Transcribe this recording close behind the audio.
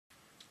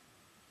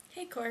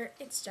Hey Court,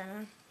 it's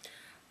Jenna.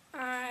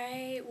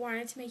 I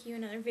wanted to make you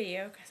another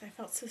video because I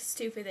felt so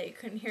stupid that you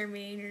couldn't hear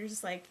me and you're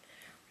just like,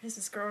 what is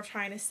this girl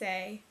trying to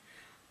say?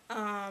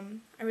 I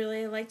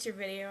really liked your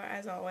video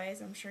as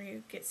always. I'm sure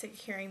you get sick of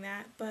hearing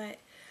that, but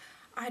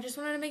I just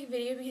wanted to make a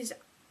video because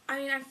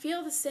I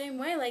feel the same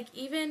way. Like,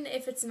 even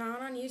if it's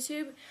not on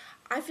YouTube,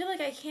 I feel like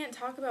I can't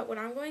talk about what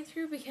I'm going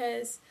through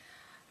because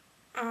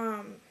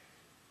um,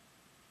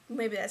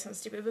 maybe that sounds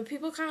stupid, but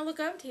people kind of look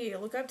up to you,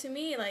 look up to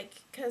me,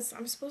 like, because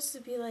I'm supposed to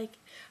be like,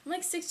 I'm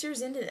like 6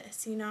 years into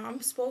this, I'm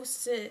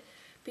supposed to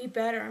be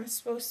better, I'm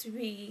supposed to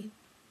be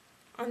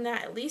on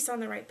that, at least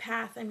on the right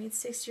path. I mean,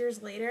 6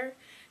 years later,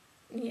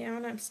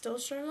 and I'm still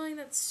struggling,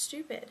 that's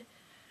stupid.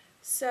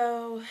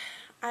 So,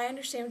 I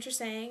understand what you're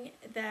saying,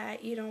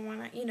 that you don't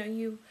want to,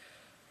 you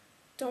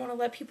don't want to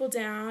let people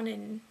down,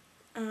 and,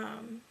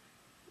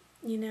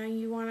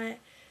 you want to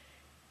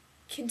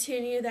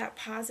continue that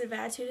positive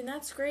attitude, and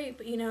that's great.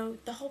 But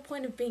the whole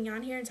point of being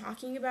on here and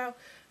talking about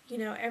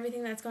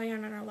everything that's going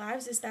on in our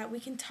lives is that we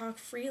can talk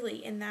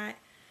freely, and that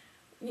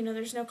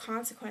there's no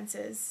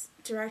consequences,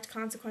 direct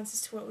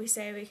consequences to what we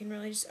say. We can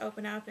really just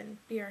open up and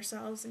be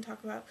ourselves and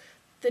talk about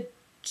the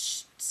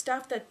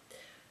stuff that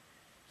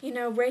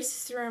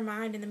races through our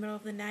mind in the middle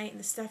of the night, and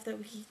the stuff that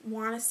we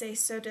want to say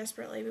so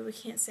desperately but we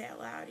can't say out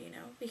loud,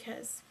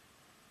 because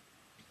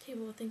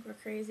people will think we're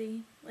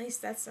crazy. At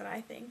least that's what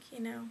I think.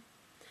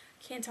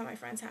 Can't tell my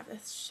friends half the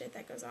shit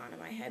that goes on in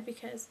my head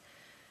because,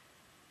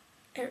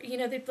 they'd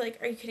be like,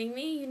 "Are you kidding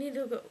me? You need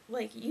to go,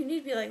 you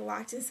need to be,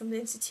 locked in some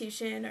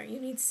institution, or you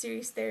need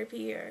serious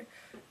therapy, or,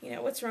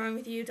 what's wrong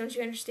with you? Don't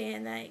you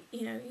understand that,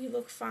 you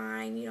look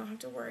fine, you don't have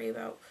to worry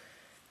about,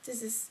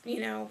 does this,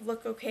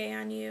 look okay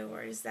on you,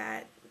 or does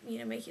that,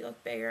 make you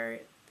look bigger?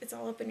 It's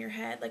all up in your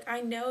head."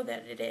 I know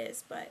that it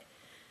is, but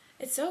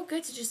it's so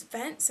good to just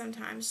vent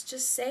sometimes,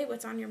 just say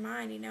what's on your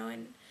mind,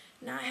 and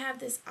not have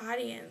this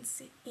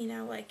audience,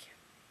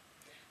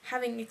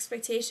 having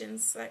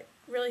expectations. That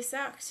really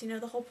sucks.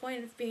 The whole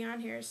point of being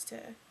on here is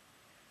to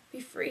be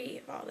free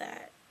of all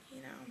that.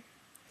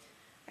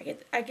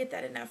 I get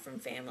that enough from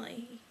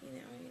family.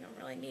 You don't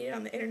really need it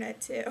on the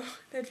internet too.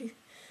 That'd be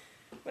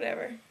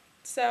whatever.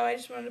 So I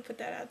just wanted to put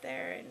that out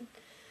there, and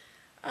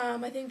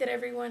I think that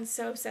everyone's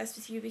so obsessed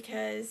with you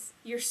because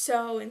you're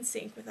so in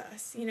sync with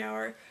us,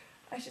 or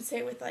I should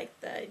say with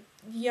the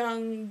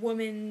young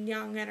woman,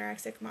 young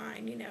anorexic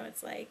mind.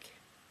 It's like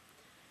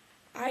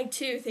I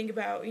too think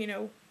about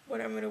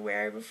what I'm gonna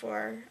wear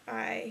before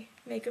I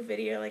make a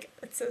video.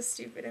 It's so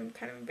stupid. I'm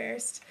kind of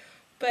embarrassed,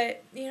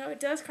 but it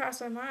does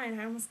cross my mind.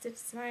 I almost did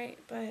tonight,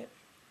 but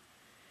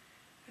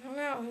I don't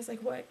know. I was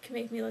like, what can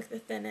make me look the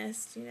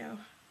thinnest?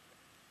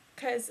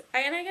 Because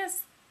I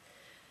guess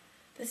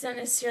that's not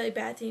necessarily a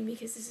bad thing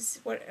because this is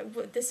what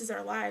this is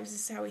our lives.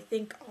 This is how we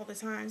think all the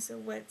time. So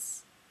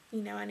what's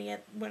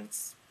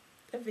what's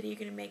a video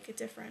gonna make a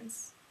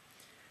difference?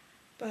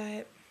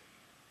 But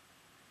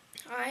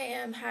I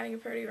am having a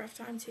pretty rough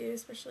time too,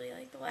 especially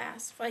the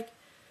last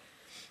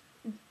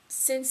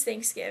since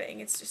Thanksgiving.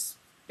 It's just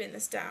been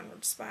this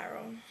downward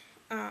spiral.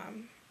 My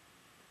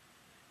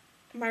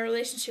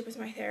relationship with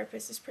my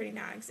therapist is pretty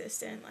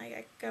non-existent.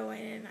 I go in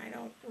and I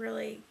don't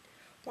really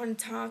want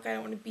to talk. I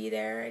don't want to be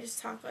there. I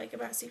just talk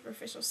about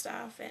superficial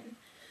stuff, and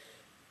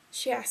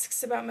she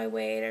asks about my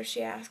weight, or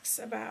she asks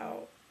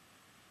about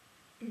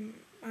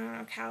I don't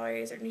know,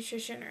 calories or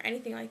nutrition or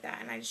anything like that,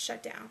 and I just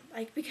shut down.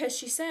 Because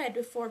she said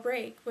before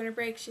winter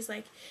break, she's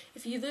like,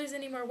 if you lose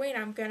any more weight,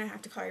 I'm gonna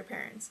have to call your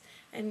parents,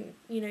 and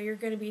you're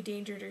gonna be a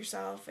danger to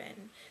yourself,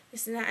 and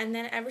this and that. And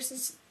then ever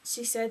since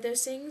she said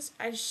those things,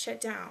 I just shut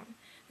down.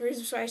 The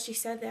reason why she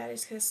said that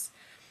is because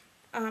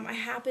I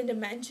happened to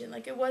mention,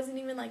 it wasn't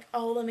even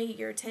oh, let me get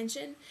your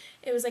attention.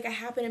 It was I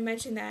happened to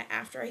mention that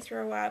after I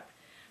throw up,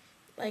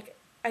 I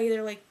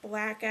either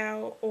black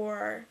out,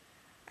 or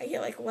I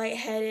get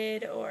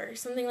lightheaded, or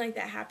something like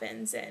that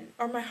happens,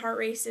 or my heart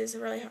races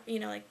really,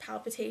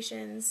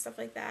 palpitations, stuff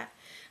like that.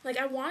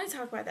 I want to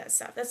talk about that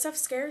stuff. That stuff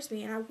scares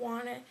me, and I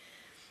want to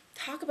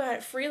talk about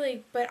it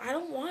freely, but I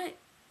don't want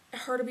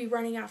her to be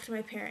running after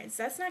my parents.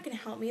 That's not going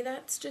to help me.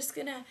 That's just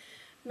going to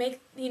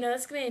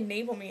that's going to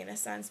enable me in a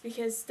sense,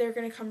 because they're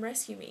going to come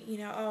rescue me.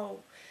 Oh,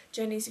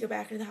 Jen needs to go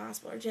back into the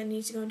hospital, or Jen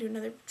needs to go into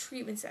another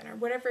treatment center.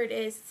 Whatever it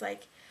is, it's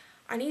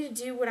I need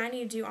to do what I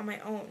need to do on my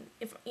own.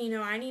 If,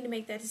 I need to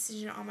make that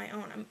decision on my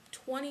own. I'm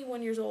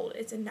 21 years old.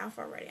 It's enough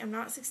already. I'm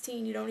not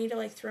 16. You don't need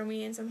to, throw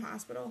me in some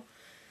hospital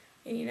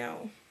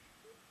and,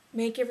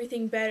 make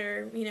everything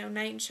better,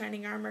 knight in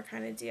shining armor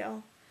kind of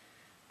deal.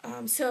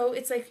 So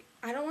it's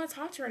I don't want to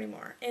talk to her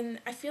anymore. And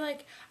I feel I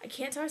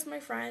can't talk to my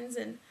friends,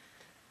 and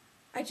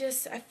I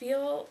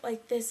feel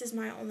this is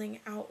my only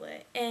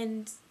outlet.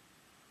 And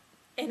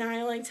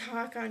I only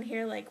talk on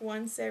here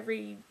once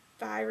every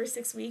 5 or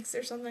 6 weeks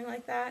or something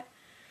like that.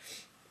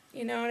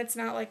 And it's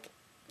not I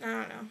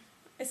don't know.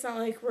 It's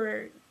not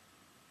we're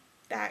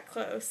that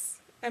close.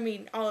 I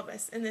mean, all of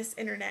us in this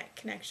internet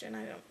connection.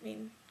 I don't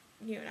mean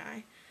you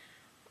and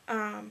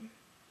I.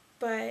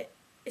 But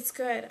it's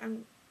good.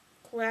 I'm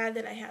glad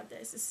that I have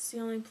this. This is the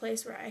only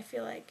place where I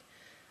feel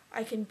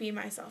I can be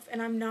myself.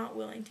 And I'm not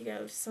willing to go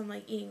to some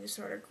like eating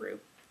disorder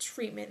group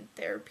treatment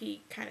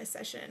therapy kind of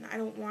session. I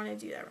don't want to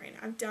do that right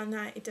now. I've done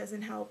that. It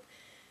doesn't help.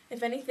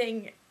 If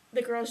anything,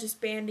 the girls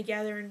just band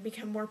together and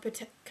become more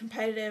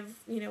competitive,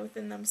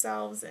 within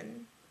themselves,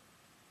 and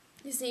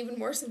it's an even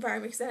worse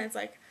environment because then it's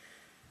like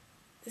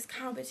this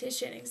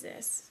competition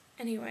exists.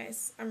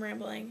 Anyways, I'm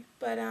rambling,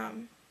 but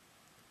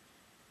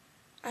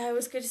it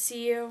was good to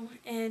see you,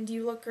 and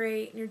you look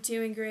great, and you're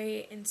doing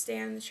great, and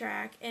stay on the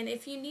track. And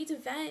if you need to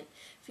vent,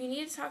 if you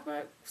need to talk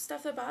about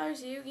stuff that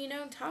bothers you,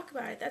 talk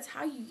about it. That's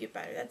how you get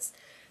better.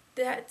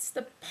 That's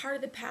the part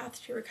of the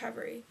path to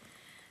recovery.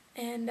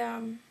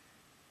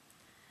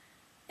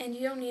 And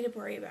you don't need to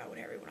worry about what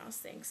everyone else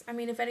thinks. I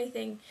mean, if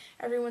anything,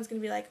 everyone's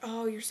going to be like,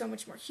 oh, you're so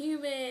much more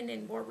human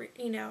and more,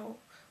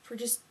 for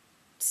just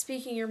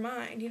speaking your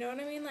mind. You know what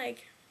I mean?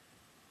 Like,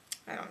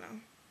 I don't know.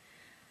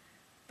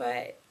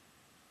 But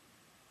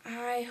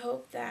I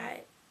hope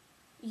that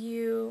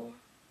you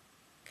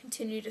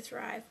continue to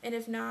thrive. And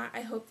if not,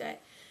 I hope that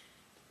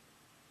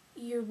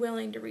you're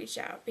willing to reach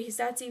out, because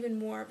that's even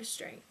more of a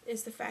strength,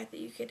 is the fact that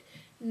you could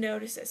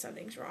notice that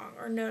something's wrong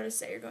or notice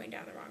that you're going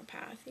down the wrong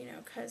path,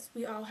 because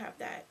we all have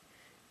that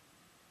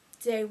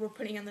day we're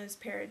putting on those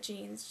pair of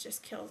jeans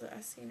just kills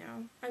us,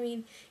 I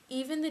mean,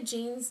 even the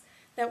jeans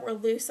that were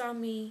loose on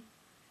me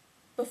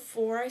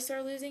before I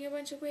started losing a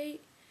bunch of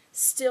weight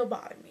still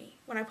bother me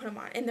when I put them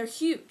on, and they're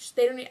huge.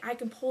 I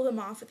can pull them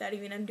off without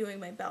even undoing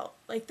my belt.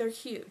 Like, they're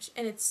huge,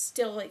 and it's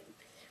still like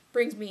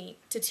brings me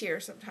to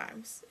tears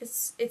sometimes.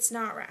 It's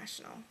not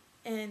rational,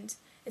 and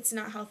it's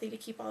not healthy to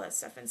keep all that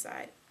stuff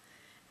inside.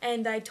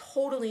 And I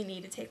totally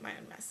need to take my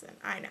own medicine.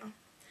 I know.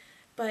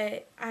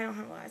 But I don't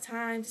have a lot of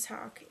time to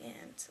talk,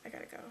 and I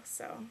gotta go.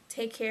 So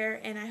take care,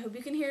 and I hope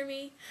you can hear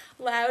me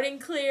loud and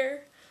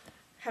clear.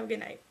 Have a good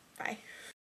night. Bye.